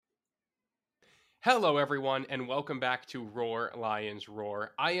Hello, everyone, and welcome back to Roar Lions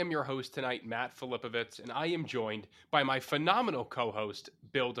Roar. I am your host tonight, Matt Filipovitz, and I am joined by my phenomenal co-host,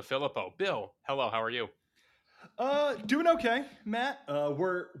 Bill DeFilippo. Bill, hello, how are you? Doing okay, Matt.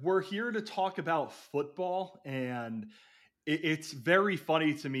 We're here to talk about football, and it's very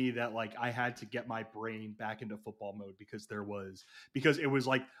funny to me that like I had to get my brain back into football mode because it was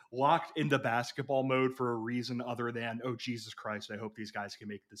like locked into basketball mode for a reason other than oh Jesus Christ, I hope these guys can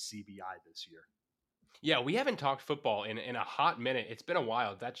make the CBI this year. Yeah, we haven't talked football in a hot minute. It's been a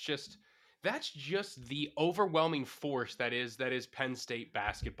while. That's just the overwhelming force that is Penn State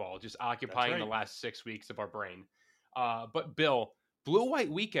basketball, just That's occupying the right. last 6 weeks of our brain. But Bill, Blue White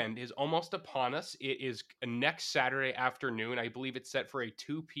Weekend is almost upon us. It is next Saturday afternoon. I believe it's set for a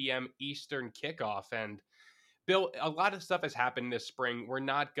 2 p.m. Eastern kickoff. And Bill, a lot of stuff has happened this spring. We're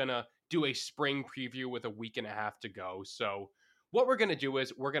not going to do a spring preview with a week and a half to go. So, what we're going to do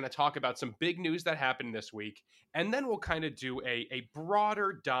is we're going to talk about some big news that happened this week, and then we'll kind of do a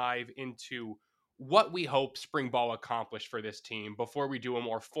broader dive into what we hope spring ball accomplished for this team before we do a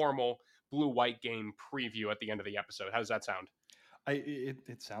more formal blue white game preview at the end of the episode. How does that sound?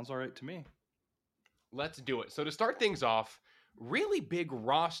 It sounds all right to me. Let's do it. So to start things off, really big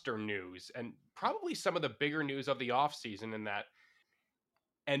roster news and probably some of the bigger news of the offseason in that.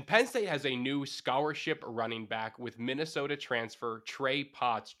 And Penn State has a new scholarship running back with Minnesota transfer Trey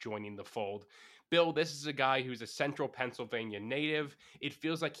Potts joining the fold. Bill, this is a guy who's a central Pennsylvania native. It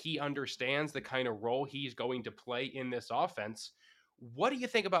feels like he understands the kind of role he's going to play in this offense. What do you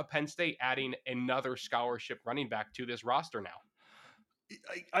think about Penn State adding another scholarship running back to this roster now?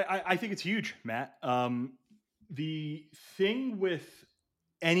 I think it's huge, Matt. The thing with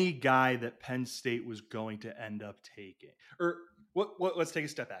any guy that Penn State was going to end up taking, or let's take a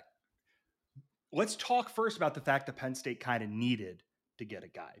step back. Let's talk first about the fact that Penn State kind of needed to get a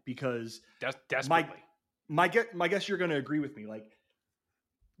guy because my Desperately. my guess you're going to agree with me. Like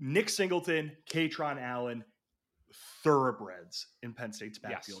Nick Singleton, Katron Allen, thoroughbreds in Penn State's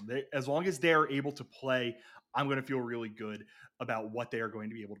Yes. backfield. As long as they're able to play, I'm going to feel really good about what they are going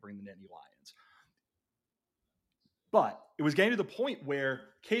to be able to bring the Nittany Lions. But it was getting to the point where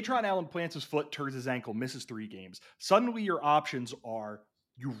Katron Allen plants his foot, turns his ankle, misses 3 games. Suddenly, your options are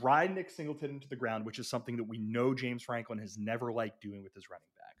you ride Nick Singleton into the ground, which is something that we know James Franklin has never liked doing with his running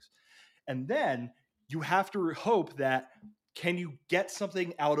backs. And then you have to hope that can you get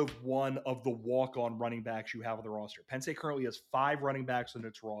something out of one of the walk-on running backs you have on the roster? Penn State currently has 5 running backs on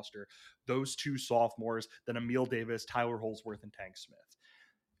its roster, those 2 sophomores, then Emil Davis, Tyler Holsworth, and Tank Smith.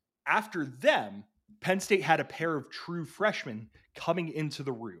 After them, Penn State had a pair of true freshmen coming into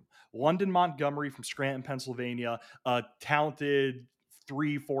the room. London Montgomery from Scranton, Pennsylvania, a talented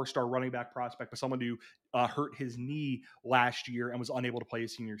 3-4 star running back prospect, but someone who hurt his knee last year and was unable to play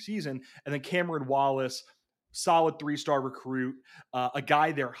his senior season. And then Cameron Wallace, solid 3-star recruit, a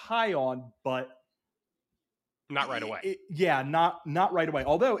guy they're high on, but Not right away. not right away.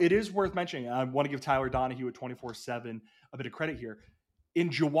 Although it is worth mentioning, I want to give Tyler Donahue at 24/7 a bit of credit here. In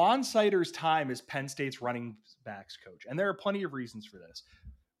Jawan Sider's time as Penn State's running backs coach, and there are plenty of reasons for this,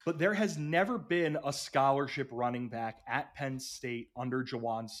 but there has never been a scholarship running back at Penn State under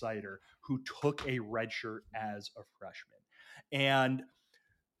Jawan Sider who took a redshirt as a freshman. And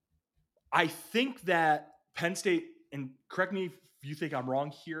I think that Penn State, and correct me if you think I'm wrong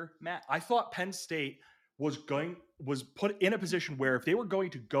here, Matt, I thought Penn State was put in a position where if they were going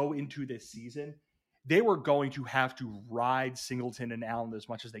to go into this season, they were going to have to ride Singleton and Allen as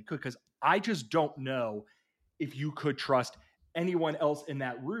much as they could, because I just don't know if you could trust anyone else in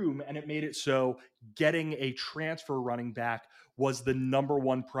that room. And it made it so getting a transfer running back was the number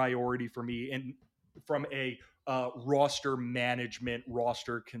one priority for me, and from a roster management,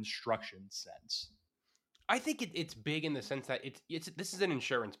 roster construction sense. I think it's big in the sense that it's this is an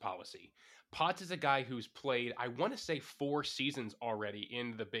insurance policy. Potts is a guy who's played, I want to say, 4 seasons already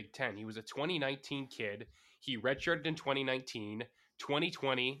in the Big Ten. He was a 2019 kid. He redshirted in 2019.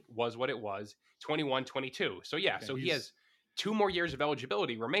 2020 was what it was. 21, 22. So yeah, Yeah, so he he's has 2 more years of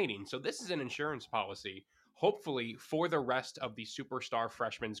eligibility remaining. So this is an insurance policy, hopefully for the rest of the superstar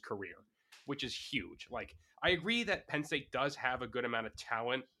freshman's career, which is huge. Like I agree that Penn State does have a good amount of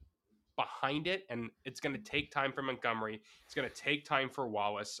talent behind it, and it's going to take time for Montgomery. It's going to take time for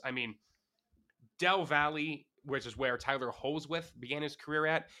Wallace. I mean, Del Valley, which is where Tyler Holsworth began his career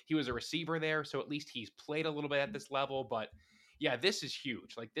at, he was a receiver there, so at least he's played a little bit at this level. But yeah, this is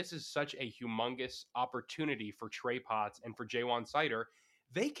huge. Like this is such a humongous opportunity for Trey Potts and for Jawan Sider.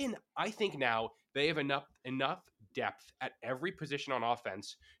 They can, I think now they have enough depth at every position on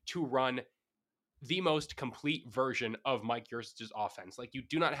offense to run the most complete version of Mike Yurcich's offense. Like, you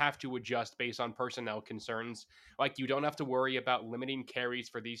do not have to adjust based on personnel concerns. Like, you don't have to worry about limiting carries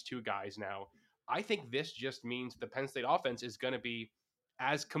for these two guys now. I think this just means the Penn State offense is going to be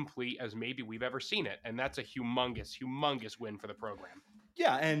as complete as maybe we've ever seen it. And that's a humongous, humongous win for the program.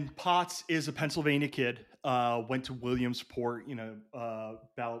 Yeah, and Potts is a Pennsylvania kid. Went to Williamsport,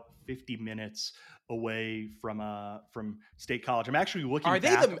 about 50 minutes away from State College. I'm actually looking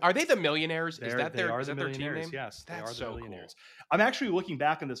back. Are they the Millionaires? Is that They are the their team Millionaires. name? Yes, they That's are the so Millionaires. cool. I'm actually looking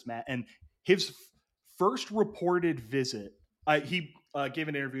back on this, Matt, and his first reported visit. He gave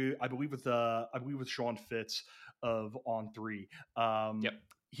an interview, I believe with Sean Fitz of On Three. Yep.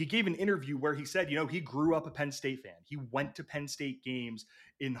 He gave an interview where he said, he grew up a Penn State fan. He went to Penn State games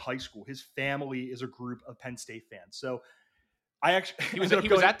in high school. His family is a group of Penn State fans. So I actually he was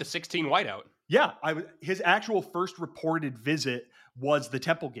at the 16 whiteout. Yeah, his actual first reported visit was the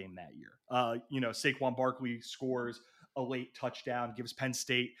Temple game that year. Saquon Barkley scores a late touchdown, gives Penn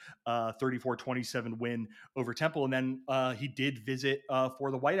State 34-27 win over Temple, and then he did visit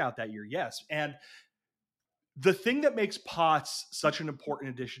for the whiteout that year. Yes, and the thing that makes Potts such an important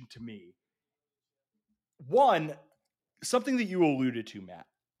addition to me, one, something that you alluded to, Matt,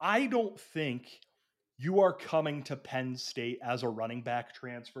 I don't think you are coming to Penn State as a running back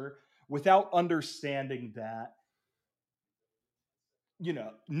transfer without understanding that,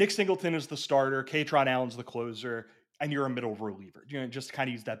 Nick Singleton is the starter, Katron Allen's the closer, and you're a middle reliever. Just to kind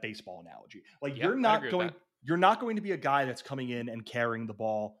of use that baseball analogy. Like, Yeah, you're not going to be a guy that's coming in and carrying the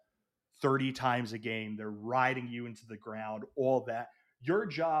ball 30 times a game. They're riding you into the ground, all that. Your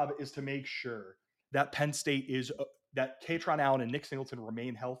job is to make sure that Penn State that Katron Allen and Nick Singleton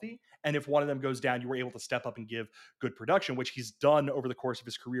remain healthy. And if one of them goes down, you were able to step up and give good production, which he's done over the course of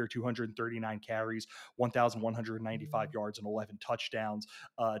his career. 239 carries, 1,195 yards, and 11 touchdowns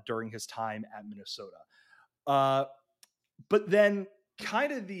during his time at Minnesota. But then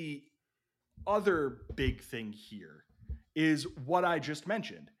kind of the other big thing here is what I just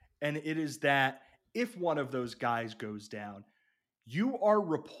mentioned. And it is that if one of those guys goes down, you are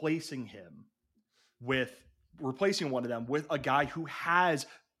replacing one of them with a guy who has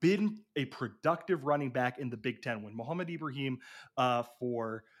been a productive running back in the Big Ten. When Mohamed Ibrahim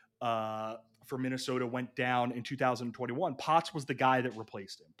for Minnesota went down in 2021, Potts was the guy that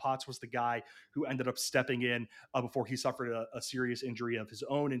replaced him. Potts was the guy who ended up stepping in before he suffered a serious injury of his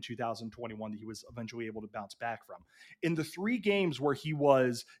own in 2021 that he was eventually able to bounce back from. In the 3 games where he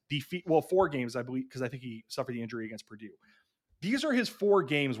was 4 games, I believe, because I think he suffered the injury against Purdue. These are his 4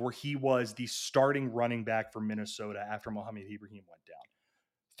 games where he was the starting running back for Minnesota after Mohamed Ibrahim went down.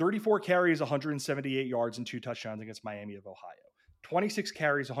 34 carries, 178 yards, and 2 touchdowns against Miami of Ohio. 26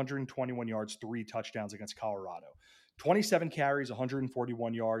 carries, 121 yards, 3 touchdowns against Colorado. 27 carries,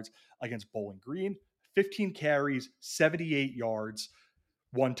 141 yards against Bowling Green. 15 carries, 78 yards,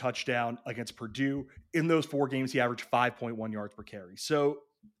 1 touchdown against Purdue. In those 4 games, he averaged 5.1 yards per carry. So,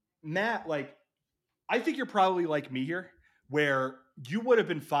 Matt, I think you're probably like me here, where you would have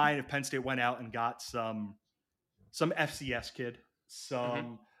been fine if Penn State went out and got some FCS kid,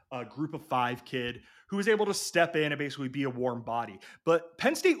 some group of 5 kid who was able to step in and basically be a warm body. But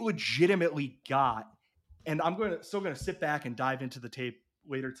Penn State legitimately got, and I'm still going to sit back and dive into the tape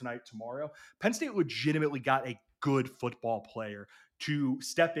later tonight, tomorrow. Penn State legitimately got a good football player to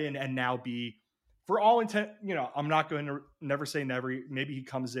step in and now be, for all intent, I'm not going to never say never. Maybe he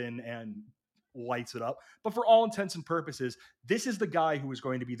comes in and lights it up, but for all intents and purposes, this is the guy who is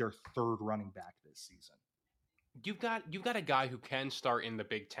going to be their 3rd running back this season. You've got a guy who can start in the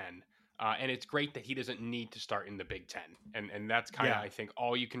Big Ten, and it's great that he doesn't need to start in the Big Ten, and that's kind of I think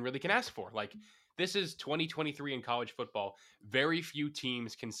all you can ask for. Like, this is 2023 in college football. Very few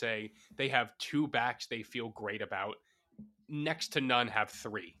teams can say they have 2 backs they feel great about. Next to none have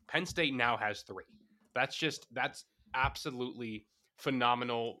 3. Penn State now has 3. That's absolutely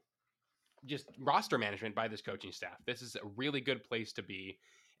phenomenal. Just roster management by this coaching staff. This is a really good place to be.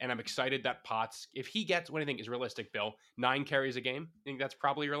 And I'm excited that Potts, if he gets what I think is realistic, Bill, 9 carries a game, I think that's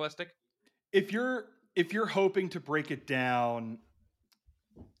probably realistic. If you're hoping to break it down,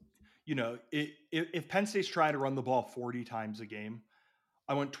 if Penn State's trying to run the ball 40 times a game,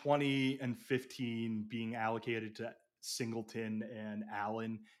 I want 20 and 15 being allocated to Singleton and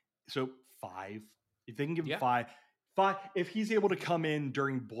Allen. So 5. If they can give him 5, if he's able to come in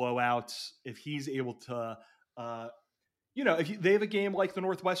during blowouts, if he's able to if they have a game like the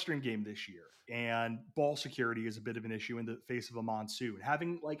Northwestern game this year and ball security is a bit of an issue in the face of a monsoon,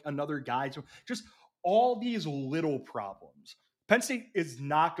 having another guy, just all these little problems. Penn State is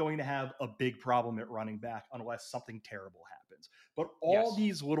not going to have a big problem at running back unless something terrible happens. But all Yes.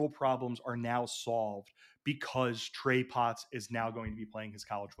 these little problems are now solved because Trey Potts is now going to be playing his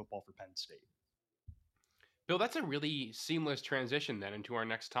college football for Penn State. Bill, that's a really seamless transition then into our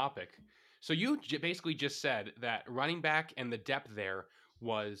next topic. So you basically just said that running back and the depth there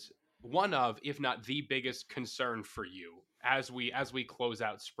was one of, if not the biggest concern for you as we close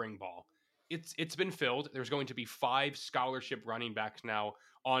out spring ball. It's been filled. There's going to be 5 scholarship running backs now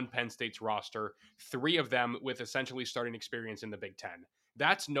on Penn State's roster, 3 of them with essentially starting experience in the Big Ten.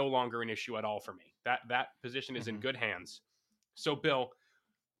 That's no longer an issue at all for me. That position is in Mm-hmm. good hands. So Bill,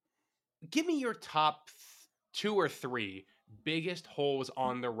 give me your top 2 or 3 biggest holes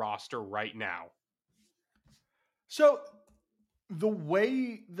on the roster right now. So the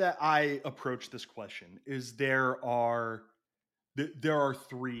way that I approach this question is there are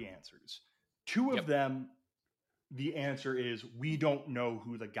 3 answers. 2 of Yep. them, the answer is we don't know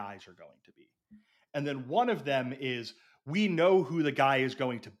who the guys are going to be. And then one of them is we know who the guy is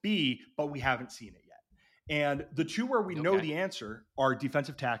going to be, but we haven't seen it yet. And the 2 where we know Okay. the answer are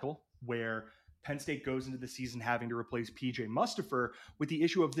defensive tackle, where Penn State goes into the season having to replace PJ Mustafer with the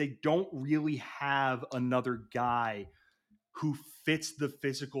issue of they don't really have another guy who fits the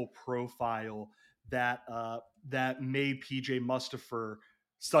physical profile that made PJ Mustafer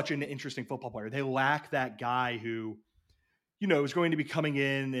such an interesting football player. They lack that guy who, is going to be coming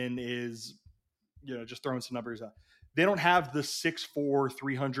in and is, just throwing some numbers out. They don't have the 6'4",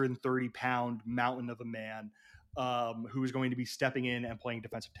 330-pound mountain of a man who is going to be stepping in and playing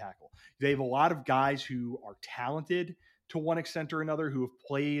defensive tackle. They have a lot of guys who are talented to one extent or another, who have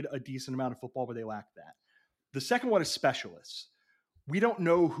played a decent amount of football, but they lack that. The second one is specialists. We don't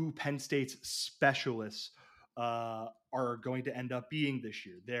know who Penn State's specialists are going to end up being this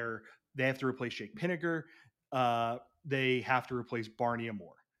year. They have to replace Jake Pinniger. They have to replace Barney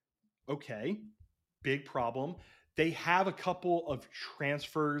Amore. Okay, big problem. They have a couple of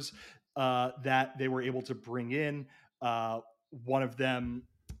transfers that they were able to bring in. One of them,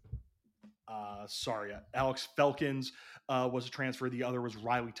 Alex Felkins was a transfer. The other was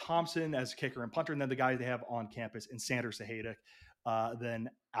Riley Thompson as kicker and punter. And then the guys they have on campus in Sanders Sahaydak, then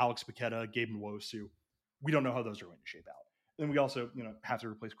Alex Paqueta, Gabe Nwosu. We don't know how those are going to shape out. Then we also, have to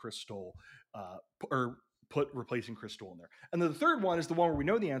replace Chris Stoll or put replacing Chris Stoll in there. And then the third one is the one where we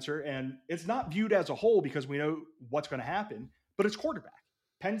know the answer, and it's not viewed as a whole because we know what's going to happen, but it's quarterback.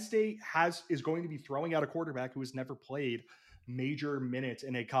 Penn State is going to be throwing out a quarterback who has never played major minutes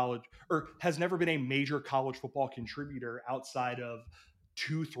in a college or has never been a major college football contributor outside of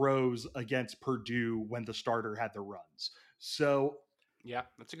 2 throws against Purdue when the starter had the runs. So Yeah,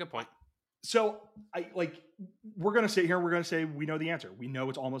 that's a good point. We're going to sit here and we're going to say we know the answer. We know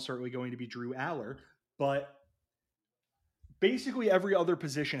it's almost certainly going to be Drew Aller, but basically every other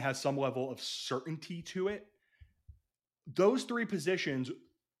position has some level of certainty to it. Those 3 positions,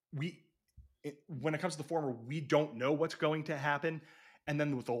 when it comes to the former, we don't know what's going to happen. And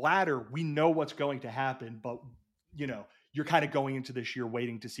then with the latter, we know what's going to happen, but you're kind of going into this year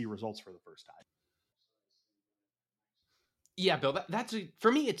waiting to see results for the first time. Yeah, Bill,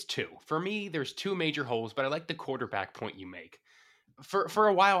 for me, it's 2. For me, there's 2 major holes, but I like the quarterback point you make. For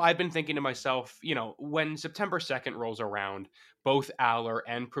a while, I've been thinking to myself, when September 2nd rolls around, both Aller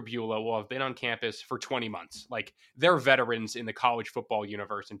and Prabula will have been on campus for 20 months. Like, they're veterans in the college football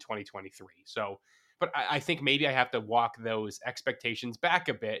universe in 2023. So, but I think maybe I have to walk those expectations back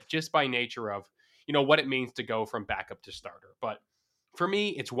a bit just by nature of, what it means to go from backup to starter. But for me,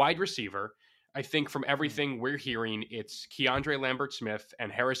 it's wide receiver. I think from everything we're hearing, it's Keandre Lambert-Smith and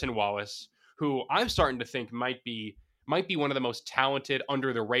Harrison Wallace, who I'm starting to think might be one of the most talented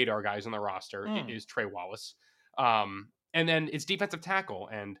under the radar guys on the roster is Trey Wallace. And then it's defensive tackle.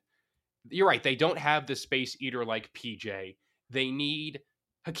 And you're right. They don't have the space eater like PJ. They need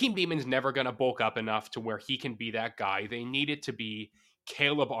Hakeem Beeman's never going to bulk up enough to where he can be that guy. They need it to be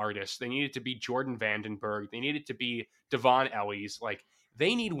Caleb Artis. They need it to be Jordan Vandenberg. They need it to be Devon Ellis. Like,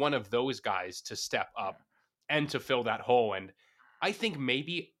 they need one of those guys to step up and to fill that hole. And I think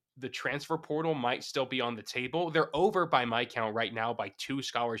maybe the transfer portal might still be on the table. They're over by my count right now by 2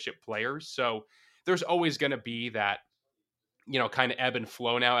 scholarship players. So there's always going to be that, kind of ebb and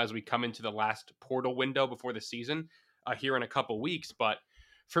flow now as we come into the last portal window before the season here in a couple weeks. But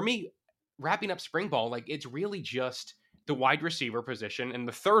for me, wrapping up spring ball, like, it's really just the wide receiver position and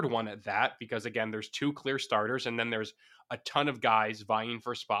the third one at that, because again, there's 2 clear starters and then there's a ton of guys vying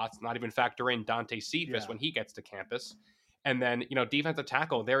for spots, not even factor in Dante Cephas when he gets to campus. And then, defensive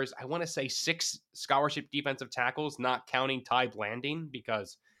tackle, there's, I want to say 6 scholarship defensive tackles, not counting Ty Blanding,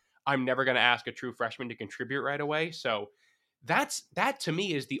 because I'm never going to ask a true freshman to contribute right away. So that to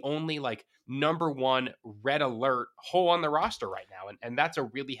me is the only like number one red alert hole on the roster right now, and that's a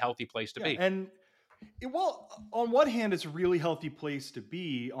really healthy place to Yeah, be. and well, on one hand, it's a really healthy place to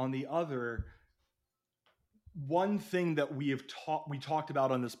be. On the other, one thing that we talked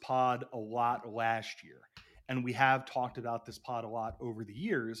about on this pod a lot last year, and we have talked about this pod a lot over the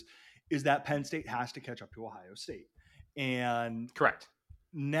years, is that Penn State has to catch up to Ohio State. And Correct.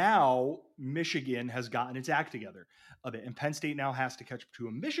 now Michigan has gotten its act together a bit, and Penn State now has to catch up to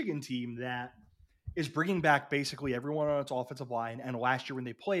a Michigan team that is bringing back basically everyone on its offensive line. And last year when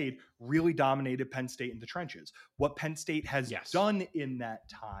they played, really dominated Penn State in the trenches. What Penn State has done in that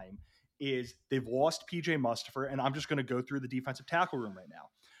time is they've lost PJ Mustipher, and I'm just going to go through the defensive tackle room right now.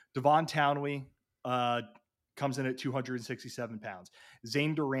 Devon Townley comes in at 267 pounds.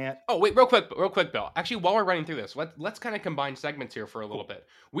 Zane Durant. Oh, wait, real quick, Bill. Actually, while we're running through this, let's kind of combine segments here for a little bit.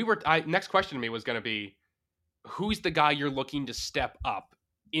 Next question to me was going to be, who's the guy you're looking to step up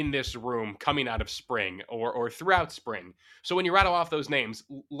in this room coming out of spring or throughout spring? So when you rattle off those names,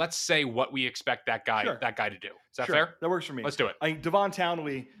 let's say what we expect that guy to do. Is that fair? That works for me. Let's do it. Devon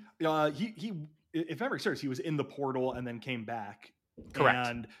Townley, he if memory serves, he was in the portal and then came back. Correct.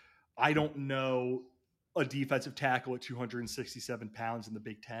 And I don't know a defensive tackle at 267 pounds in the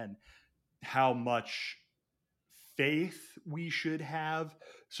Big Ten, how much faith we should have.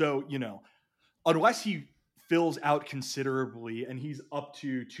 So, unless he fills out considerably and he's up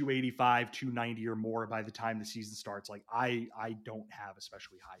to 285, 290 or more by the time the season starts, like I don't have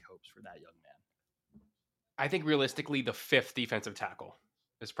especially high hopes for that young man. I think realistically the fifth defensive tackle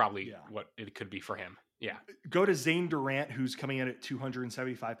is probably what it could be for him. Yeah. Go to Zane Durant, who's coming in at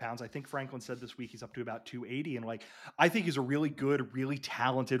 275 pounds. I think Franklin said this week he's up to about 280. And I think he's a really good, really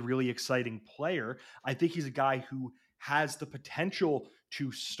talented, really exciting player. I think he's a guy who has the potential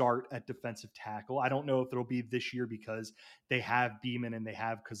to start at defensive tackle. I don't know if it'll be this year because they have Beeman and they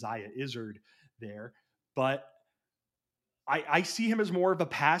have Keziah Izzard there, but I see him as more of a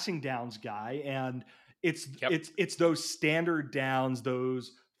passing downs guy. And it's those standard downs,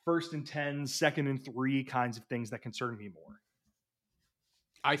 those 1st and 10, 2nd and 3 kinds of things that concern me more.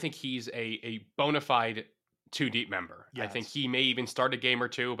 I think he's a bona fide 2-deep member. Yes. I think he may even start a game or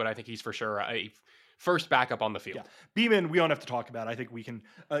two, but I think he's for sure a first backup on the field. Yeah. Beeman, we don't have to talk about. I think we can,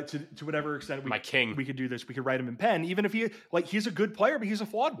 to whatever extent we could do this. We could write him in Penn, even if he's a good player, but he's a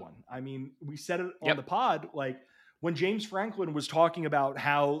flawed one. I mean, we said it on the pod, when James Franklin was talking about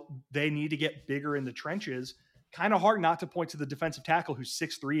how they need to get bigger in the trenches, kind of hard not to point to the defensive tackle who's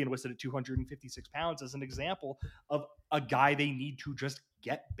 6'3" and listed at 256 pounds as an example of a guy they need to just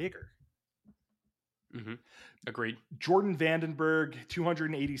get bigger. Mm-hmm. Agreed. Jordan Vandenberg,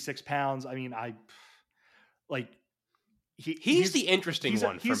 286 pounds. I mean, he's the interesting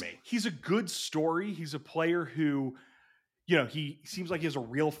one for me. He's a good story. He's a player who, he seems like he has a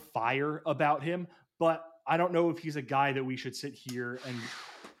real fire about him, but I don't know if he's a guy that we should sit here and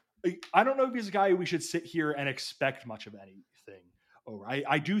expect much of anything over.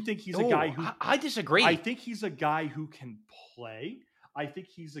 I do think he's a guy who I disagree. I think he's a guy who can play. I think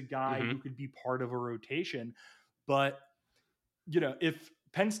he's a guy who could be part of a rotation. But, if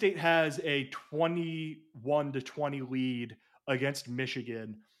Penn State has a 21-20 lead against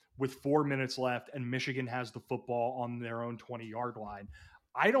Michigan with 4 minutes left and Michigan has the football on their own 20-yard line,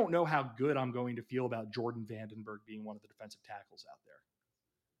 I don't know how good I'm going to feel about Jordan Vandenberg being one of the defensive tackles out there.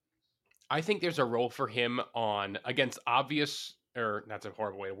 I think there's a role for him against obvious, or that's a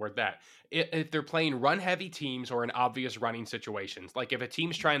horrible way to word that. If they're playing run-heavy teams or in obvious running situations, like if a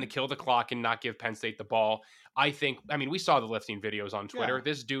team's trying to kill the clock and not give Penn State the ball, we saw the lifting videos on Twitter. Yeah.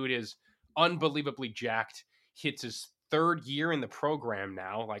 This dude is unbelievably jacked. Hits his 3rd year in the program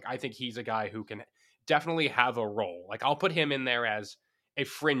now. I think he's a guy who can definitely have a role. I'll put him in there as a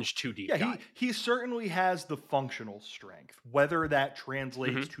fringe 2-deep guy. He certainly has the functional strength. Whether that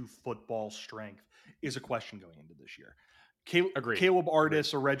translates to football strength is a question going into this year. Caleb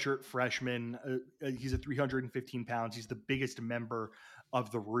Artis, a redshirt freshman, he's at 315 pounds. He's the biggest member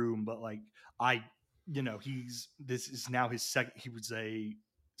of the room, but this is now his second. He was a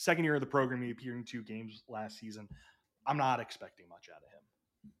second year of the program. He appeared in 2 games last season. I'm not expecting much out of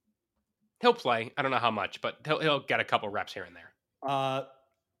him. He'll play. I don't know how much, but he'll get a couple reps here and there.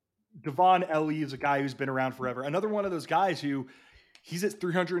 Devon Ellie is a guy who's been around forever. Another one of those guys who he's at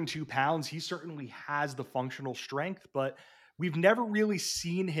 302 pounds. He certainly has the functional strength, but we've never really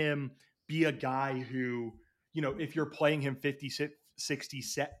seen him be a guy who, if you're playing him 50, 60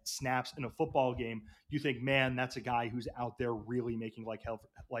 snaps in a football game, you think, man, that's a guy who's out there really making life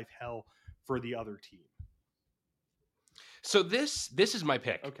hell for the other team. So this is my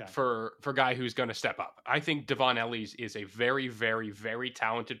pick Okay. for guy who's going to step up. I think Devon Ellies is a very very very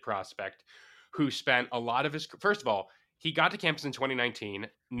talented prospect who spent a lot of his first of all, he got to campus in 2019,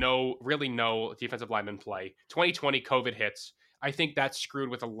 no defensive lineman play. 2020 COVID hits. I think that screwed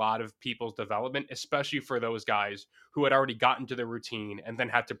with a lot of people's development, especially for those guys who had already gotten to the routine and then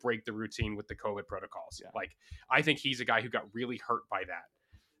had to break the routine with the COVID protocols. Yeah. Like I think he's a guy who got really hurt by that.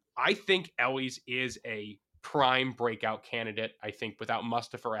 I think Ellies is a prime breakout candidate. I think without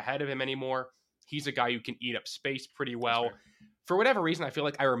Mustafa ahead of him anymore, he's a guy who can eat up space pretty That's well. fair. For whatever reason, I feel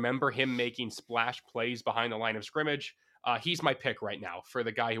like I remember him making splash plays behind the line of scrimmage. He's my pick right now for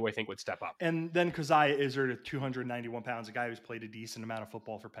the guy who I think would step up. And then Keziah Izzard at 291 pounds, a guy who's played a decent amount of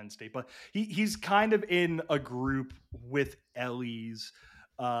football for Penn State, but he's kind of in a group with Ellies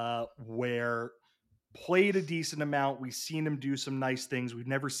where played a decent amount. We've seen him do some nice things. We've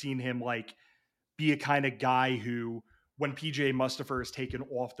never seen him like be a kind of guy who, when PJ Mustafa is taken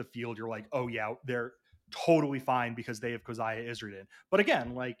off the field, you're like, oh yeah, they're totally fine because they have Keziah Izzard in. But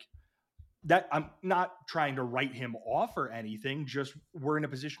again, like that, I'm not trying to write him off or anything. Just we're in a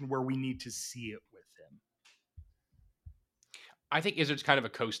position where we need to see it with him. I think Izzard's kind of a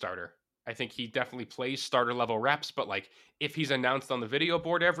co-starter. I think he definitely plays starter level reps, but like if he's announced on the video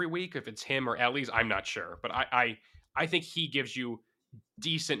board every week, if it's him or Ellies, I'm not sure. But I think he gives you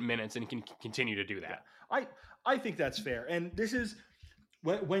decent minutes and can continue to do that. Yeah, I think that's fair. And this is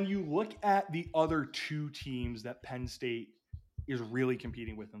when you look at the other two teams that Penn State is really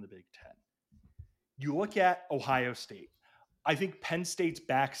competing with in the Big Ten. You look at Ohio State. I think Penn State's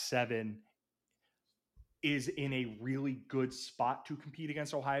back seven is in a really good spot to compete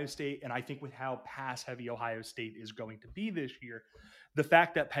against Ohio State. And I think with how pass heavy Ohio State is going to be this year, the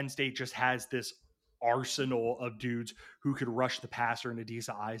fact that Penn State just has this arsenal of dudes who could rush the passer in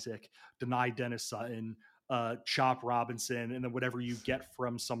Adisa Isaac, deny Dennis Sutton, Chop Robinson, and then whatever you get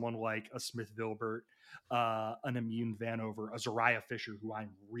from someone like a Smith Vilbert, an Immune Vanover, a Zariah Fisher, who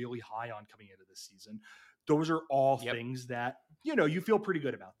I'm really high on coming into this season. Those are all things that, you feel pretty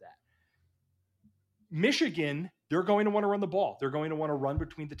good about that. Michigan, they're going to want to run the ball. They're going to want to run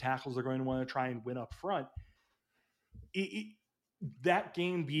between the tackles. They're going to want to try and win up front. That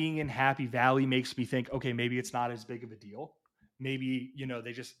game being in Happy Valley makes me think, okay, maybe it's not as big of a deal. Maybe,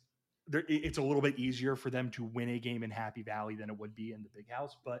 it's a little bit easier for them to win a game in Happy Valley than it would be in the Big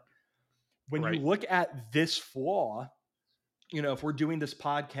House. But when you look at this flaw, if we're doing this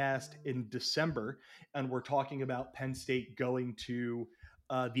podcast in December and we're talking about Penn State going to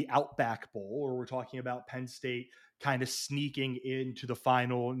the Outback Bowl, or we're talking about Penn State kind of sneaking into the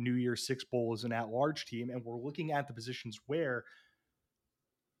final New Year's Six Bowl as an at-large team, and we're looking at the positions where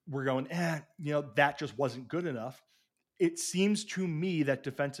we're going, that just wasn't good enough. It seems to me that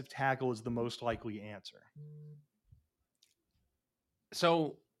defensive tackle is the most likely answer.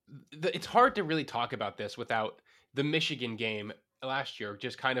 So it's hard to really talk about this without the Michigan game last year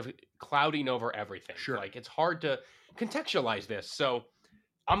just kind of clouding over everything. Sure. Like it's hard to contextualize this. So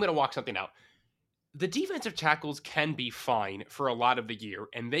I'm going to walk something out. The defensive tackles can be fine for a lot of the year,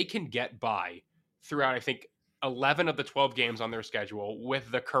 and they can get by throughout, I think, 11 of the 12 games on their schedule with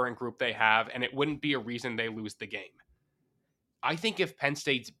the current group they have, and it wouldn't be a reason they lose the game. I think if Penn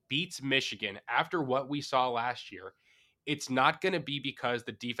State beats Michigan after what we saw last year, it's not going to be because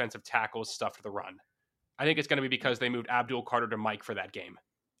the defensive tackles stuffed the run. I think it's going to be because they moved Abdul Carter to Mike for that game,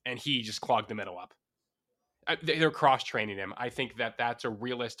 and he just clogged the middle up. They're cross-training him. I think that's a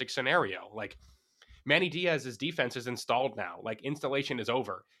realistic scenario. Like, Manny Diaz's defense is installed now. Like, installation is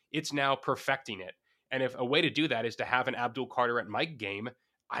over. It's now perfecting it. And if a way to do that is to have an Abdul Carter at Mike game,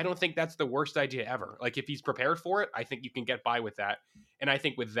 I don't think that's the worst idea ever. Like, if he's prepared for it, I think you can get by with that. And I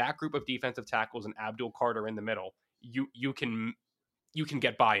think with that group of defensive tackles and Abdul Carter in the middle, you can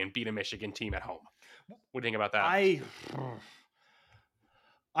get by and beat a Michigan team at home. What do you think about that?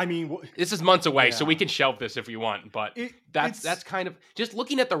 I mean, this is months away, so we can shelve this if we want. But that's kind of just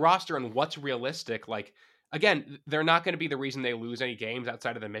looking at the roster and what's realistic. Like, again, they're not going to be the reason they lose any games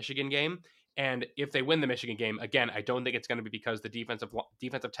outside of the Michigan game. And if they win the Michigan game, again, I don't think it's going to be because the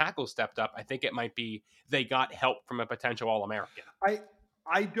defensive tackle stepped up. I think it might be they got help from a potential All-American.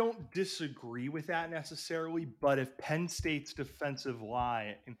 I don't disagree with that necessarily, but if Penn State's defensive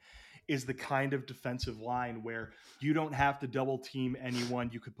line is the kind of defensive line where you don't have to double team anyone,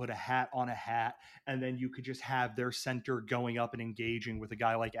 you could put a hat on a hat, and then you could just have their center going up and engaging with a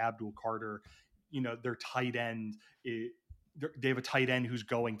guy like Abdul Carter, their tight end. They have a tight end who's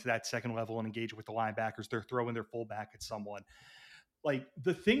going to that second level and engaging with the linebackers. They're throwing their fullback at someone. Like,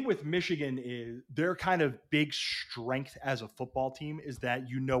 the thing with Michigan is their kind of big strength as a football team is that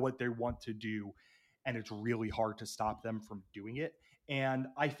what they want to do. and it's really hard to stop them from doing it. And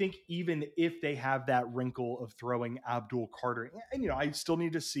I think even if they have that wrinkle of throwing Abdul Carter, and I still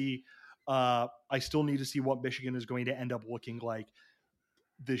need to see, what Michigan is going to end up looking like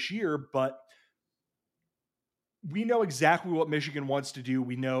this year. But we know exactly what Michigan wants to do.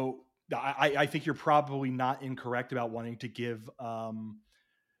 We know. I think you're probably not incorrect about wanting to give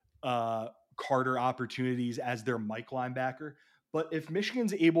uh, Carter opportunities as their Mike linebacker. But if Michigan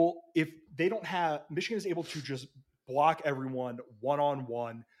is able to just block everyone one on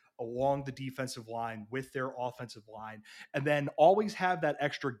one along the defensive line with their offensive line, and then always have that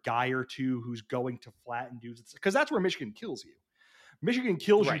extra guy or two who's going to flatten dudes, because that's where Michigan kills you. Michigan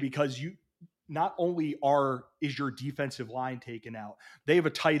kills you Right. because you not only is your defensive line taken out, they have a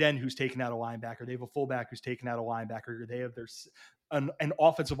tight end who's taken out a linebacker. They have a fullback who's taken out a linebacker. They have an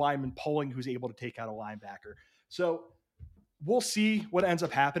offensive lineman pulling who's able to take out a linebacker. So we'll see what ends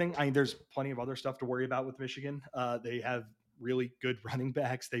up happening. I mean, there's plenty of other stuff to worry about with Michigan. They have really good running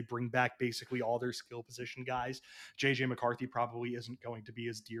backs. They bring back basically all their skill position guys. JJ McCarthy probably isn't going to be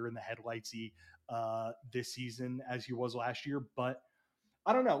as deer in the headlightsy this season as he was last year, but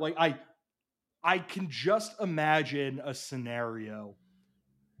I don't know. Like I can just imagine a scenario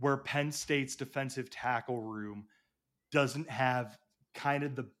where Penn State's defensive tackle room doesn't have kind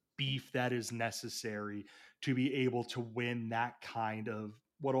of the beef that is necessary to be able to win that kind of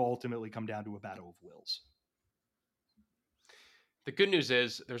what will ultimately come down to a battle of wills. The good news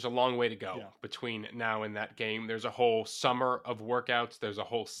is there's a long way to go Yeah. between now and that game. There's a whole summer of workouts. There's a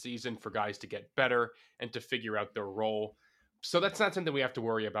whole season for guys to get better and to figure out their role. So that's not something we have to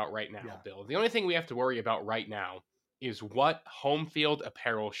worry about right now, Yeah. Bill. The only thing we have to worry about right now is what home field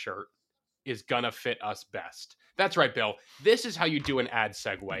apparel shirt is gonna fit us best. That's right, Bill. This is how you do an ad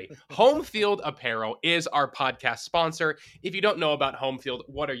segue. Home Field Apparel is our podcast sponsor. If you don't know about Home Field,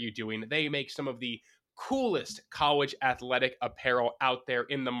 what are you doing? They make some of the coolest college athletic apparel out there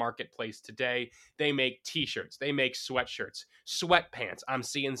in the marketplace today. They make t-shirts, they make sweatshirts, sweatpants. I'm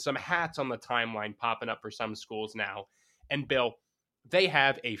seeing some hats on the timeline popping up for some schools now. And Bill, they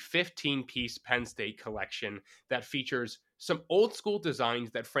have a 15-piece Penn State collection that features some old school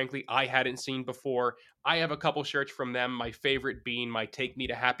designs that frankly I hadn't seen before. I have a couple shirts from them, my favorite being my Take Me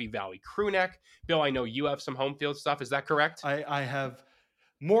to Happy Valley crew neck. Bill, I know you have some home field stuff. Is that correct? I have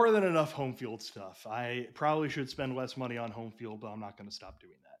more than enough home field stuff. I probably should spend less money on home field, but I'm not going to stop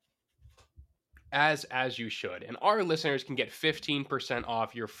doing that. As you should. And our listeners can get 15%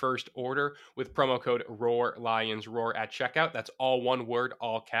 off your first order with promo code Roar Lions Roar at checkout. That's all one word,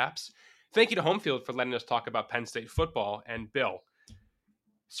 all caps. Thank you to Home Field for letting us talk about Penn State football. And Bill,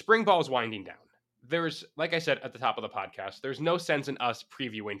 spring ball is winding down. There's, like I said at the top of the podcast, there's no sense in us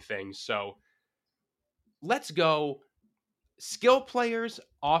previewing things. So let's go skill players,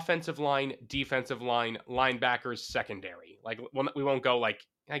 offensive line, defensive line, linebackers, secondary. Like we won't go like,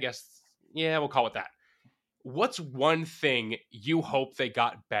 I guess, yeah, we'll call it that. What's one thing you hope they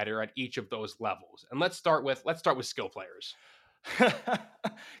got better at each of those levels? And let's start with skill players.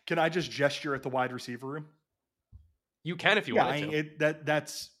 Can I just gesture at the wide receiver room? You can if you wanted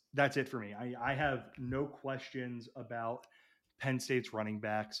to. That's it for me. I have no questions about Penn State's running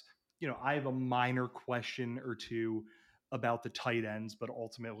backs. I have a minor question or two about the tight ends, but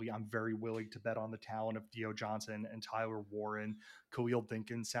ultimately I'm very willing to bet on the talent of Dio Johnson and Tyler Warren. Khalil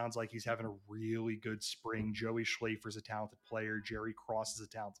Dinkins sounds like he's having a really good spring. Joey Schlafer's a talented player. Jerry Cross is a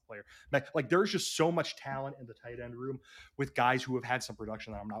talented player. Like there's just so much talent in the tight end room with guys who have had some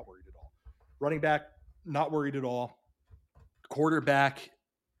production that I'm not worried at all. Running back, not worried at all. Quarterback,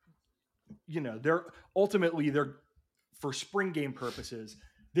 they're for spring game purposes,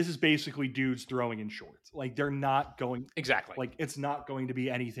 this is basically dudes throwing in shorts. Like they're not going exactly. Like it's not going to be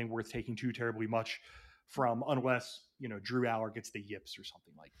anything worth taking too terribly much from, unless Drew Aller gets the yips or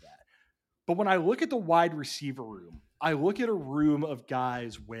something like that. But when I look at the wide receiver room, I look at a room of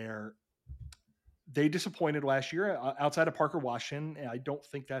guys where they disappointed last year outside of Parker Washington. And I don't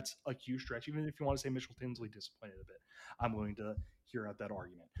think that's a huge stretch. Even if you want to say Mitchell Tinsley disappointed a bit, I'm willing to hear out that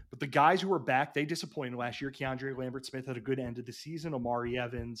argument. But the guys who were back, they disappointed last year. Keandre Lambert-Smith had a good end of the season. Omari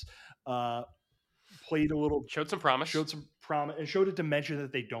Evans played a little, showed some promise, and showed a dimension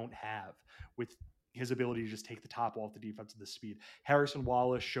that they don't have with his ability to just take the top off the defense of the speed. Harrison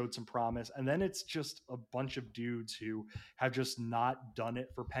Wallace showed some promise. And then it's just a bunch of dudes who have just not done it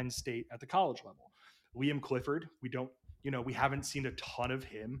for Penn State at the college level. Liam Clifford, we haven't seen a ton of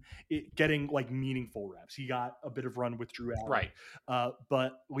him getting like meaningful reps. He got a bit of run with Drew Aller. Right.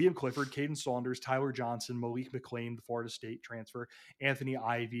 But Liam Clifford, Caden Saunders, Tyler Johnson, Malik McLean, the Florida State transfer, Anthony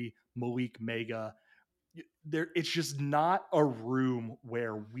Ivy, Malik Mega, there, it's just not a room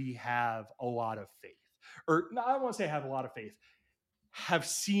where we have a lot of faith. Or no, I don't want to say have a lot of faith, have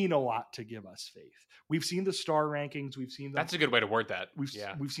seen a lot to give us faith. We've seen the star rankings, That's a good way to word that. we've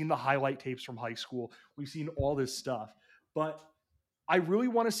Yeah. we've seen the highlight tapes from high school, we've seen all this stuff, but I really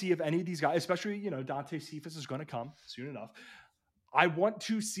want to see if any of these guys, especially Dante Cephas is going to come soon enough. I want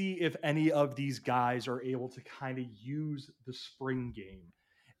to see if any of these guys are able to kind of use the spring game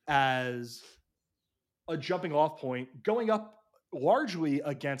as a jumping off point, going up largely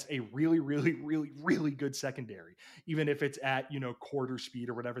against a really, really, really, really good secondary, even if it's at quarter speed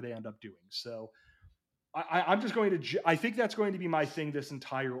or whatever they end up doing. So I'm just going to. I think that's going to be my thing this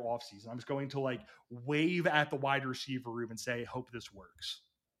entire offseason. I'm just going to like wave at the wide receiver room and say, "Hope this works."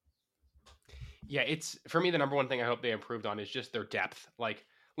 Yeah, it's for me the number one thing I hope they improved on is just their depth. Like,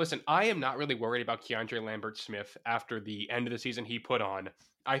 listen, I am not really worried about Keandre Lambert Smith after the end of the season he put on.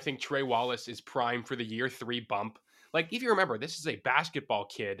 I think Trey Wallace is prime for the year 3 bump. Like, if you remember, this is a basketball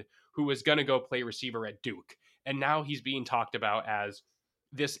kid who was going to go play receiver at Duke, and now he's being talked about as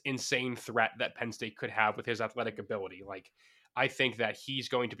this insane threat that Penn State could have with his athletic ability. Like, I think that he's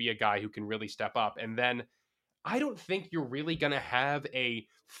going to be a guy who can really step up. And then I don't think you're really going to have a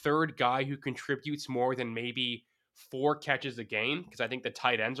third guy who contributes more than maybe 4 catches a game because I think the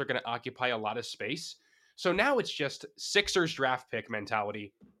tight ends are going to occupy a lot of space. So now it's just Sixers draft pick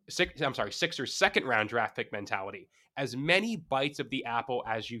mentality. Sixers second round draft pick mentality. As many bites of the apple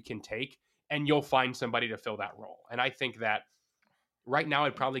as you can take, and you'll find somebody to fill that role. And I think that right now,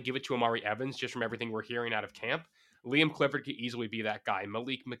 I'd probably give it to Amari Evans just from everything we're hearing out of camp. Liam Clifford could easily be that guy.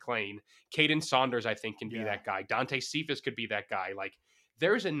 Malik McLean, Caden Saunders, I think, can be that guy. Dante Cephas could be that guy. Like,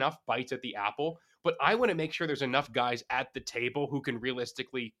 there's enough bites at the apple, but I want to make sure there's enough guys at the table who can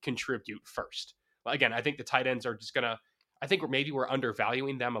realistically contribute first. Again, I think the tight ends are just going to, I think we're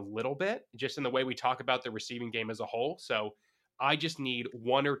undervaluing them a little bit just in the way we talk about the receiving game as a whole. So I just need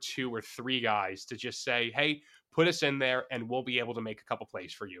 1 or 2 or 3 guys to just say, hey, put us in there and we'll be able to make a couple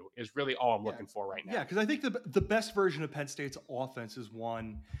plays for you is really all I'm looking for right now. Yeah, because I think the best version of Penn State's offense is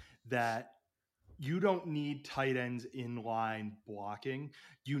one that you don't need tight ends in line blocking.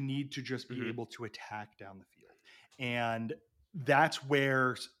 You need to just be able to attack down the field. And that's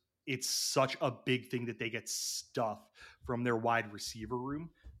where it's such a big thing that they get stuff from their wide receiver room,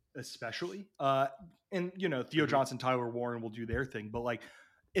 especially. And, Theo Johnson, Tyler Warren will do their thing. But, like,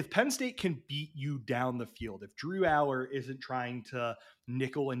 if Penn State can beat you down the field, if Drew Aller isn't trying to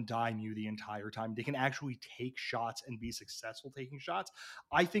nickel and dime you the entire time, they can actually take shots and be successful taking shots.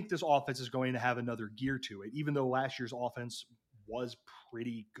 I think this offense is going to have another gear to it, even though last year's offense was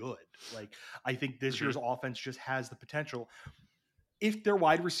pretty good. Like, I think this year's offense just has the potential. If their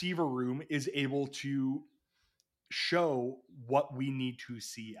wide receiver room is able to show what we need to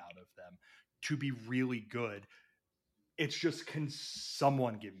see out of them to be really good, it's just, can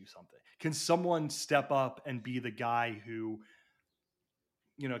someone give you something? Can someone step up and be the guy who,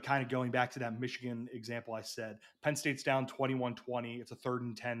 kind of going back to that Michigan example I said, Penn State's down 21-20. It's a 3rd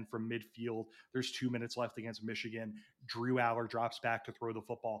and 10 from midfield. There's 2 minutes left against Michigan. Drew Aller drops back to throw the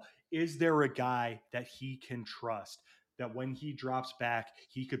football. Is there a guy that he can trust that when he drops back,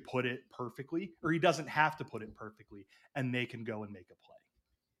 he could put it perfectly, or he doesn't have to put it perfectly, and they can go and make a play?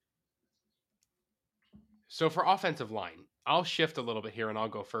 So for offensive line, I'll shift a little bit here and I'll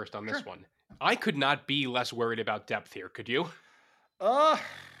go first on this one. I could not be less worried about depth here. Could you?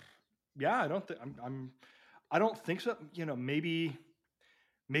 Yeah, I don't think I don't think so. Maybe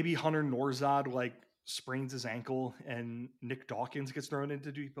Hunter Norzad like sprains his ankle and Nick Dawkins gets thrown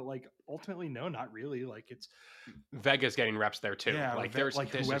into deep, but like ultimately, no, not really. Like, it's Vega's getting reps there too. Yeah, like this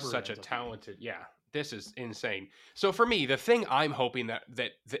is such a talented. Yeah, this is insane. So for me, the thing I'm hoping that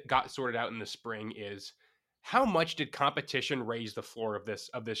got sorted out in the spring is how much did competition raise the floor of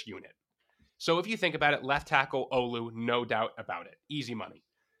this unit? So if you think about it, left tackle Olu, no doubt about it, easy money.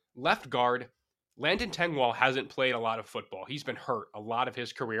 Left guard, Landon Tengwall hasn't played a lot of football. He's been hurt a lot of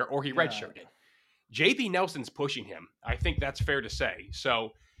his career, or he redshirted. JB Nelson's pushing him. I think that's fair to say.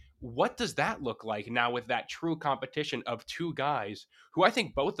 So what does that look like now with that true competition of 2 guys who I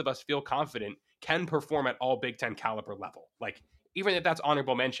think both of us feel confident can perform at all Big Ten caliber level? Like, even if that's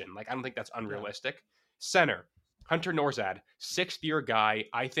honorable mention, like, I don't think that's unrealistic. Center, Hunter Norzad, 6th-year guy,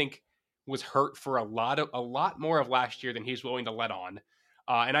 I think was hurt for a lot more of last year than he's willing to let on.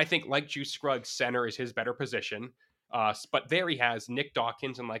 And I think, like Juice Scruggs, center is his better position. But there he has Nick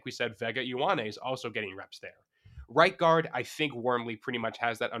Dawkins, and like we said, Vega Ioane is also getting reps there. Right guard, I think Wormley pretty much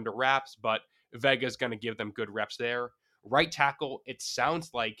has that under wraps, but Vega's going to give them good reps there. Right tackle, it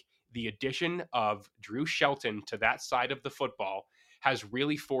sounds like the addition of Drew Shelton to that side of the football has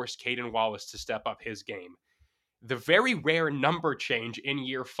really forced Caden Wallace to step up his game. The very rare number change in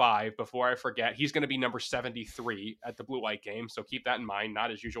year 5, before I forget, he's going to be number 73 at the blue white game. So keep that in mind.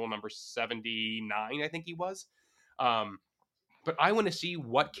 Not as usual, number 79, I think he was. Um, but I want to see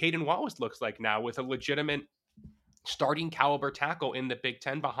what Caden Wallace looks like now with a legitimate starting caliber tackle in the Big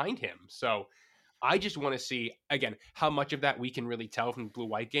Ten behind him. So I just want to see, again, how much of that we can really tell from the blue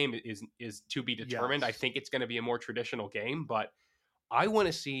white game is to be determined. I Yes. think it's going to be a more traditional game, but I want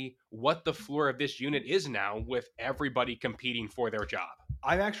to see what the floor of this unit is now with everybody competing for their job.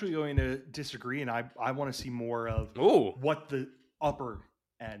 I'm actually going to disagree, and I want to see more of Ooh, what the upper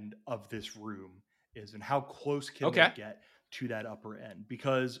end of this room is and how close can they okay. get to that upper end.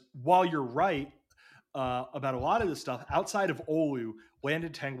 Because while you're right about a lot of this stuff, outside of Olu,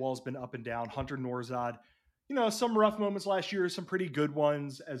 Landon Tengwall's been up and down. Hunter Norzad, some rough moments last year, some pretty good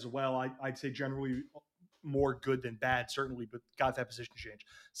ones as well. I'd say generally more good than bad, certainly, but got that position change.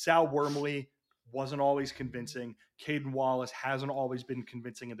 Sal Wormley wasn't always convincing. Caden Wallace hasn't always been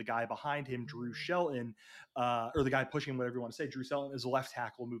convincing. And the guy behind him, Drew Shelton, or the guy pushing him, whatever you want to say, Drew Shelton is a left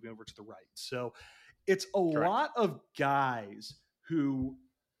tackle moving over to the right. So it's a Correct. lot of guys who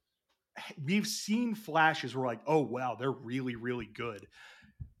we've seen flashes where like, oh, wow, they're really, really good.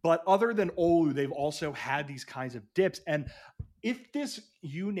 But other than Olu, they've also had these kinds of dips. And if this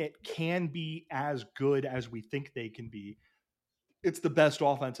unit can be as good as we think they can be, it's the best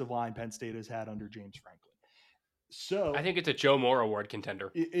offensive line Penn State has had under James Franklin. I So think it's a Joe Moore Award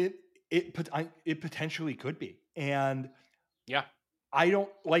contender. it potentially could be. And Yeah. I don't,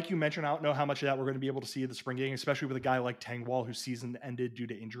 like you mentioned, I don't know how much of that we're going to be able to see in the spring game, especially with a guy like Tangwall whose season ended due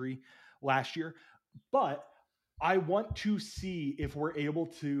to injury last year. But I want to see if we're able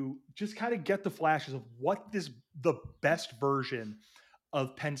to just kind of get the flashes of what the best version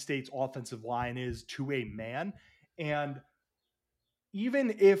of Penn State's offensive line is to a man. And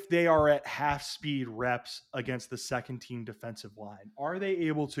even if they are at half speed reps against the second team defensive line, are they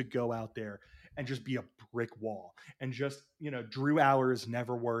able to go out there and just be a brick wall and just, Drew Aller is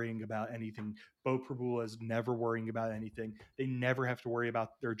never worrying about anything. Bo Prabula is never worrying about anything. They never have to worry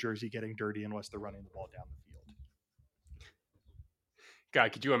about their jersey getting dirty unless they're running the ball down the field.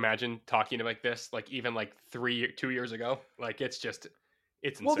 God, could you imagine talking like this, like even like 2 years ago? Like it's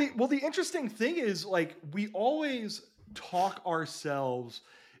insane. Well, the interesting thing is like we always talk ourselves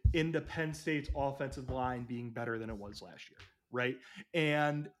into Penn State's offensive line being better than it was last year, right?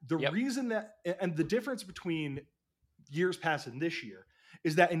 And the Yep. reason that and the difference between years past and this year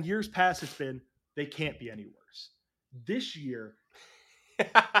is that in years past it's been they can't be any worse. This year,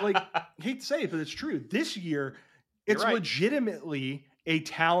 like hate to say it, but it's true. This year, You're it's right. legitimately a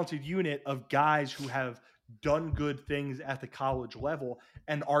talented unit of guys who have done good things at the college level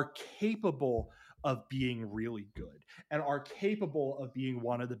and are capable of being really good and are capable of being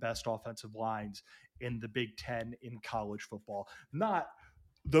one of the best offensive lines in the Big Ten in college football. Not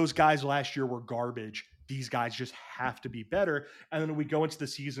those guys last year were garbage. These guys just have to be better. And then we go into the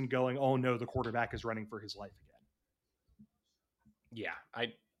season going, oh no, the quarterback is running for his life again.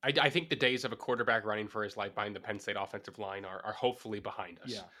 Yeah, I think the days of a quarterback running for his life behind the Penn State offensive line are hopefully behind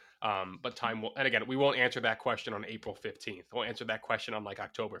us. Yeah. But time will, and again, we won't answer that question on April 15th. We'll answer that question on like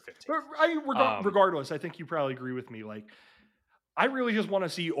October 15th. But regardless, I think you probably agree with me. Like, I really just want to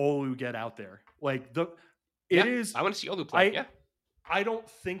see Olu get out there. Like I want to see Olu play. Yeah. I don't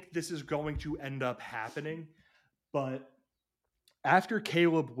think this is going to end up happening, but after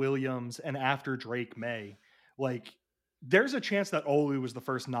Caleb Williams and after Drake May, like there's a chance that Olu was the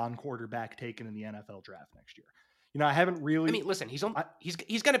first non-quarterback taken in the NFL draft next year. I haven't really. I mean, listen, he's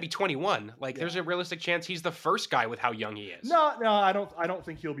going to be 21. Like, there's a realistic chance he's the first guy with how young he is. No, I don't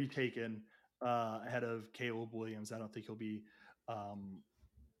think he'll be taken ahead of Caleb Williams. I don't think he'll be. I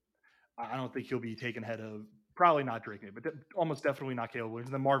don't think he'll be taken ahead of probably not Drake May, but almost definitely not Caleb Williams.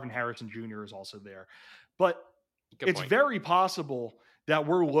 And then Marvin Harrison Jr. is also there, but it's very possible that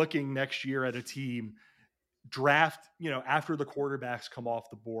we're looking next year at a team draft, after the quarterbacks come off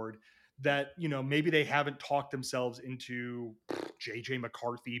the board that, maybe they haven't talked themselves into JJ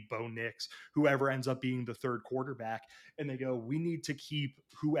McCarthy, Bo Nix, whoever ends up being the third quarterback. And they go, we need to keep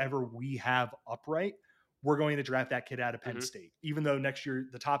whoever we have upright. We're going to draft that kid out of Penn State, even though next year,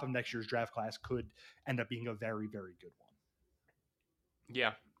 the top of next year's draft class could end up being a very, very good one.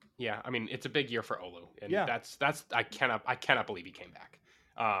 Yeah. Yeah. I mean, it's a big year for Olu. And Yeah. that's, I cannot believe he came back.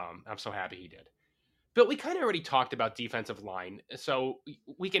 I'm so happy he did. But we kind of already talked about defensive line, so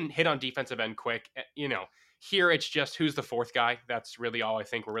we can hit on defensive end quick. Here it's just who's the fourth guy. That's really all I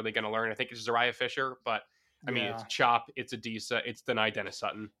think we're really going to learn. I think it's Zariah Fisher, but I mean, it's Yeah. Chop, it's Adisa, it's Denai Dennis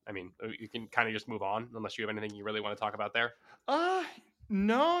Sutton. I mean, you can kind of just move on unless you have anything you really want to talk about there. Uh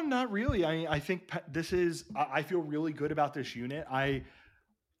no, not really. I think this is. I feel really good about this unit.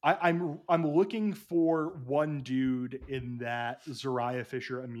 I'm looking for one dude in that Zariah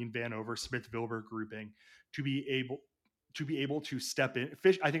Fisher, Amin Vanover, Smith Vilber grouping to be able to step in.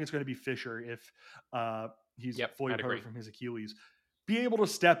 I think it's going to be Fisher if he's Yep, fully I'd agree. recovered from his Achilles. Be able to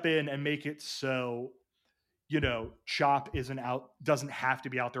step in and make it so Chop doesn't have to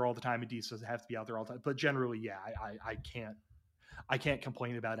be out there all the time. Adisa doesn't have to be out there all the time. But generally, yeah, I can't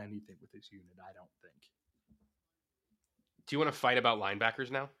complain about anything with this unit. I don't think. Do you want to fight about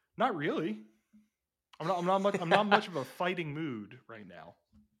linebackers now? Not really. I'm not much of a fighting mood right now.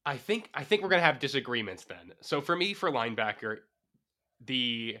 I think we're gonna have disagreements then. So for me, for linebacker,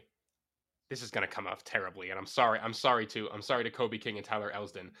 this is gonna come off terribly, and I'm sorry to Kobe King and Tyler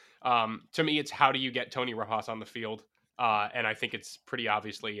Elsdon. To me, it's how do you get Tony Rojas on the field? And I think it's pretty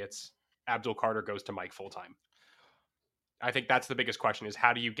obviously it's Abdul Carter goes to Mike full time. I think that's the biggest question: is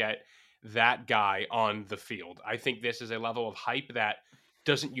how do you get that guy on the field? I think this is a level of hype that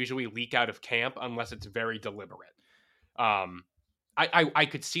doesn't usually leak out of camp unless it's very deliberate. Um, I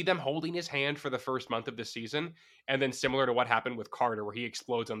could see them holding his hand for the first month of the season, and then similar to what happened with Carter, where he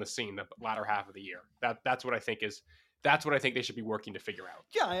explodes on the scene the latter half of the year. That's what I think they should be working to figure out.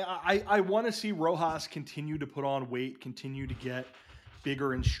 Yeah, I want to see Rojas continue to put on weight, continue to get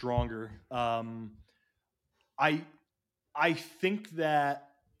bigger and stronger. I think that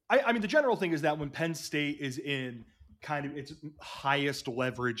I mean the general thing is that when Penn State is in kind of its highest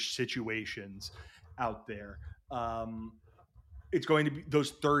leverage situations out there, it's going to be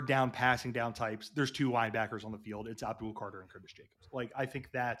those third down passing down types. There's two linebackers on the field. It's Abdul Carter and Curtis Jacobs. Like I think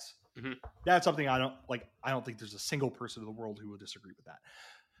that's something I don't think there's a single person in the world who will disagree with that.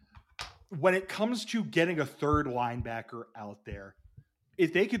 When it comes to getting a third linebacker out there,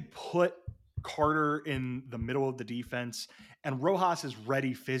 if they could put Carter in the middle of the defense and Rojas is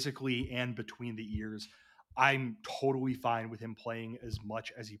ready physically and between the ears, I'm totally fine with him playing as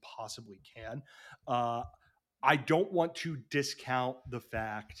much as he possibly can. I don't want to discount the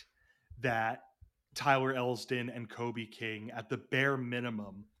fact that Tyler Elsdon and Kobe King, at the bare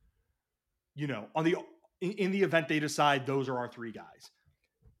minimum, in the event they decide those are our three guys,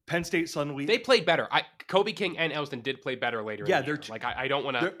 Penn State suddenly they played better. Kobe King and Elsdon did play better later. Yeah, in the year. I don't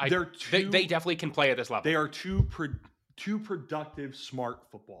want to. They definitely can play at this level. They are two productive, smart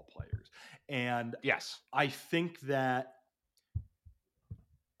football players, and yes, I think that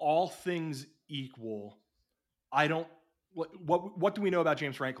all things equal, I don't. What do we know about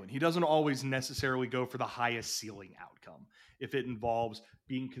James Franklin? He doesn't always necessarily go for the highest ceiling outcome if it involves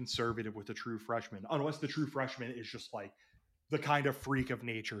being conservative with a true freshman, unless the true freshman is just like the kind of freak of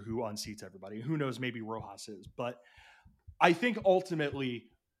nature who unseats everybody. Who knows? Maybe Rojas is, but I think ultimately,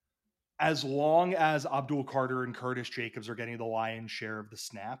 as long as Abdul Carter and Curtis Jacobs are getting the lion's share of the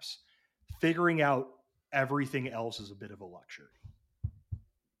snaps, figuring out everything else is a bit of a luxury.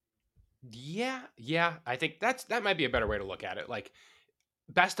 Yeah. I think that might be a better way to look at it. Like,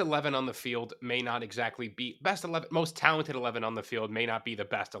 best 11 on the field may not exactly be best 11. Most talented 11 on the field may not be the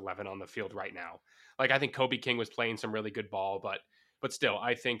best 11 on the field right now. Like, I think Kobe King was playing some really good ball, but still,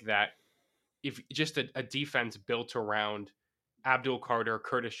 I think that if just a defense built around Abdul Carter,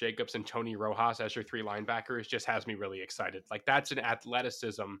 Curtis Jacobs, and Tony Rojas as your three linebackers just has me really excited. Like, that's an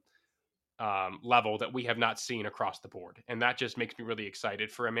athleticism level that we have not seen across the board. And that just makes me really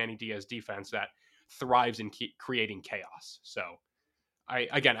excited for a Manny Diaz defense that thrives in creating chaos. So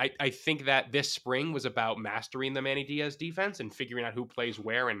I think that this spring was about mastering the Manny Diaz defense and figuring out who plays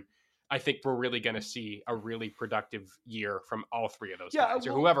where. And I think we're really going to see a really productive year from all three of those guys,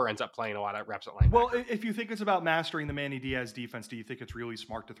 or whoever ends up playing a lot of reps at linebacker. Well, if you think it's about mastering the Manny Diaz defense, do you think it's really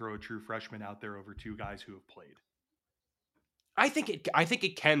smart to throw a true freshman out there over two guys who have played? I think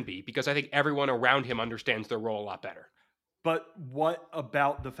it can be, because I think everyone around him understands their role a lot better. But what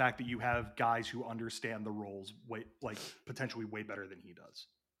about the fact that you have guys who understand the roles potentially way better than he does?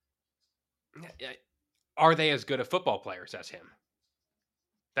 Are they as good of football players as him?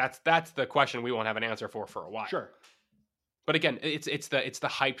 That's the question we won't have an answer for a while. Sure. But again, it's the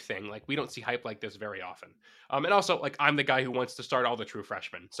hype thing. Like, we don't see hype like this very often. And also, like, I'm the guy who wants to start all the true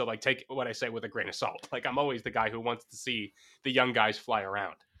freshmen. So, like, take what I say with a grain of salt. Like, I'm always the guy who wants to see the young guys fly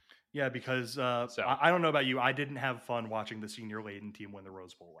around. Yeah, because I don't know about you. I didn't have fun watching the senior laden team win the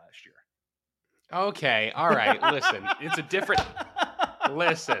Rose Bowl last year. Okay, all right. Listen, it's a different.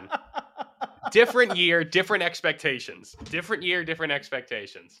 Listen, different year, different expectations. Different year, different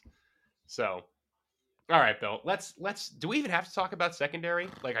expectations. So, All right, Bill. Let's. Do we even have to talk about secondary?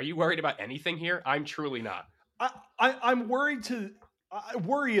 Like, are you worried about anything here? I'm truly not. I'm worried to.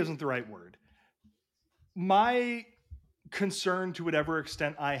 Worry isn't the right word. My concern, to whatever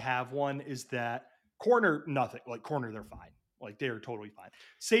extent I have one, is that corner, nothing. Like corner, they're fine. Like they are totally fine.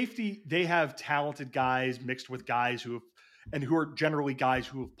 Safety, they have talented guys mixed with guys who are generally guys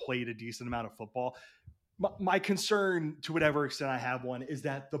who have played a decent amount of football. My concern, to whatever extent I have one, is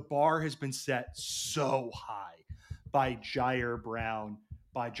that the bar has been set so high by Jair Brown,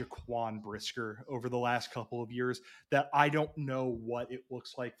 by Jaquan Brisker over the last couple of years that I don't know what it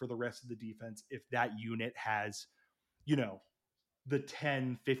looks like for the rest of the defense if that unit has, you know, the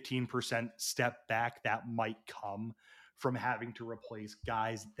 10-15% step back that might come from having to replace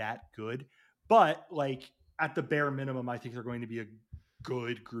guys that good. But like at the bare minimum, I think they're going to be a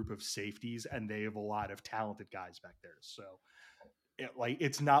good group of safeties, and they have a lot of talented guys back there. So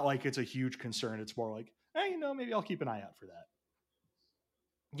it's not like it's a huge concern. It's more like, hey, maybe I'll keep an eye out for that.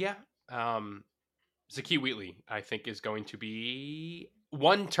 Yeah. Zakee Wheatley, I think, is going to be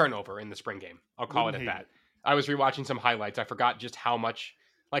one turnover in the spring game. I'll call it at that. I was rewatching some highlights. I forgot just how much,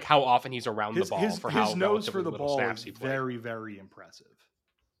 like how often he's around the ball for how his nose for the little ball snaps is he played. very, very impressive.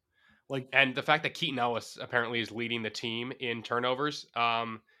 Like, and the fact that Keaton Ellis apparently is leading the team in turnovers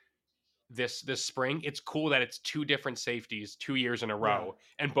this spring, it's cool that it's two different safeties 2 years in a row,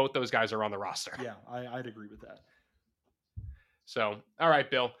 and both those guys are on the roster. Yeah, I'd agree with that. So, all right,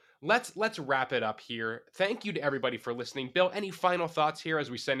 Bill, let's wrap it up here. Thank you to everybody for listening. Bill, any final thoughts here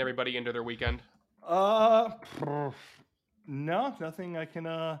as we send everybody into their weekend? No, nothing I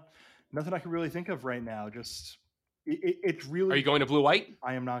can really think of right now. Just it's really. Are you going to Blue White?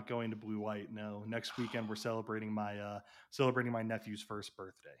 I am not going to Blue White. No, next weekend we're celebrating my nephew's first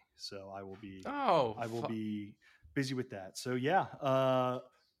birthday, so I will be busy with that. So yeah,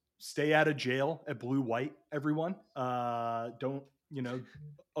 stay out of jail at Blue White, everyone. Don't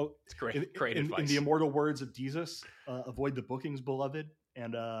it's great advice. In the immortal words of Jesus, avoid the bookings, beloved,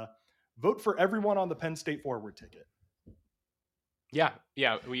 and vote for everyone on the Penn State forward ticket. Yeah,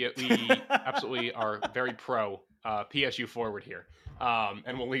 we absolutely are very pro PSU forward here,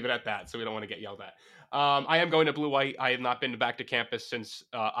 and we'll leave it at that, so we don't want to get yelled at. I am going to Blue White. I have not been back to campus since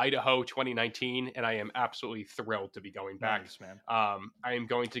Idaho 2019, and I am absolutely thrilled to be going back. Nice, man. I am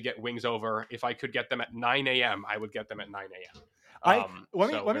going to get wings over. If I could get them at 9 a.m., I would get them at 9 a.m.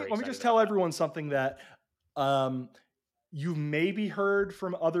 Let me just tell everyone something that you've maybe heard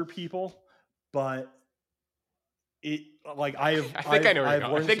from other people, but I know where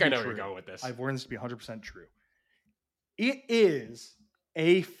you're going with this. I've learned this to be 100% true. It is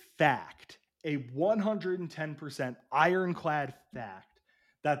a fact, a 110% ironclad fact,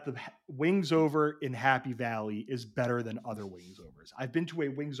 that the Wings Over in Happy Valley is better than other Wings Overs. I've been to a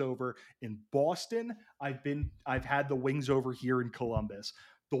Wings Over in Boston. I've had the Wings Over here in Columbus.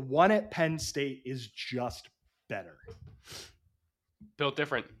 The one at Penn State is just better. Built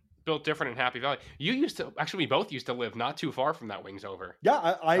different in Happy Valley. We both used to live not too far from that Wings Over.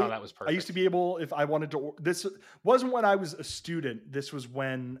 Yeah, that was perfect. I used to be able, if I wanted to, this wasn't when I was a student. This was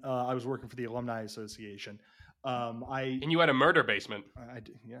when I was working for the Alumni Association. And you had a murder basement.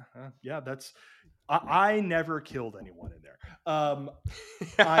 I never killed anyone in there.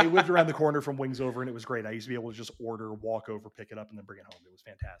 I lived around the corner from Wings Over, and it was great. I used to be able to just order, walk over, pick it up, and then bring it home. It was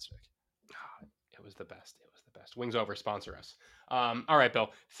fantastic. It was the best. Wings Over, sponsor us. All right,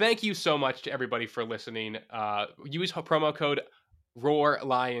 Bill. Thank you so much to everybody for listening. Use promo code Roar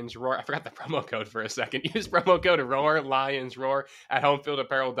Lions Roar. I forgot the promo code for a second. Use promo code Roar Lions Roar at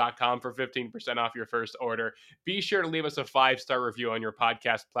homefieldapparel.com for 15% off your first order. Be sure to leave us a 5-star review on your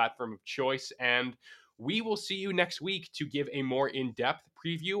podcast platform of choice, and we will see you next week to give a more in-depth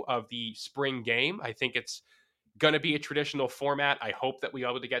preview of the spring game. I think it's going to be a traditional format. I hope that we're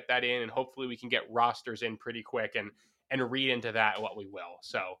able to get that in, and hopefully we can get rosters in pretty quick and read into that what we will.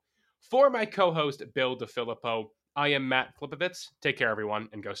 So for my co-host, Bill DeFilippo, I am Matt Flipovitz. Take care, everyone,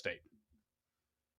 and go State.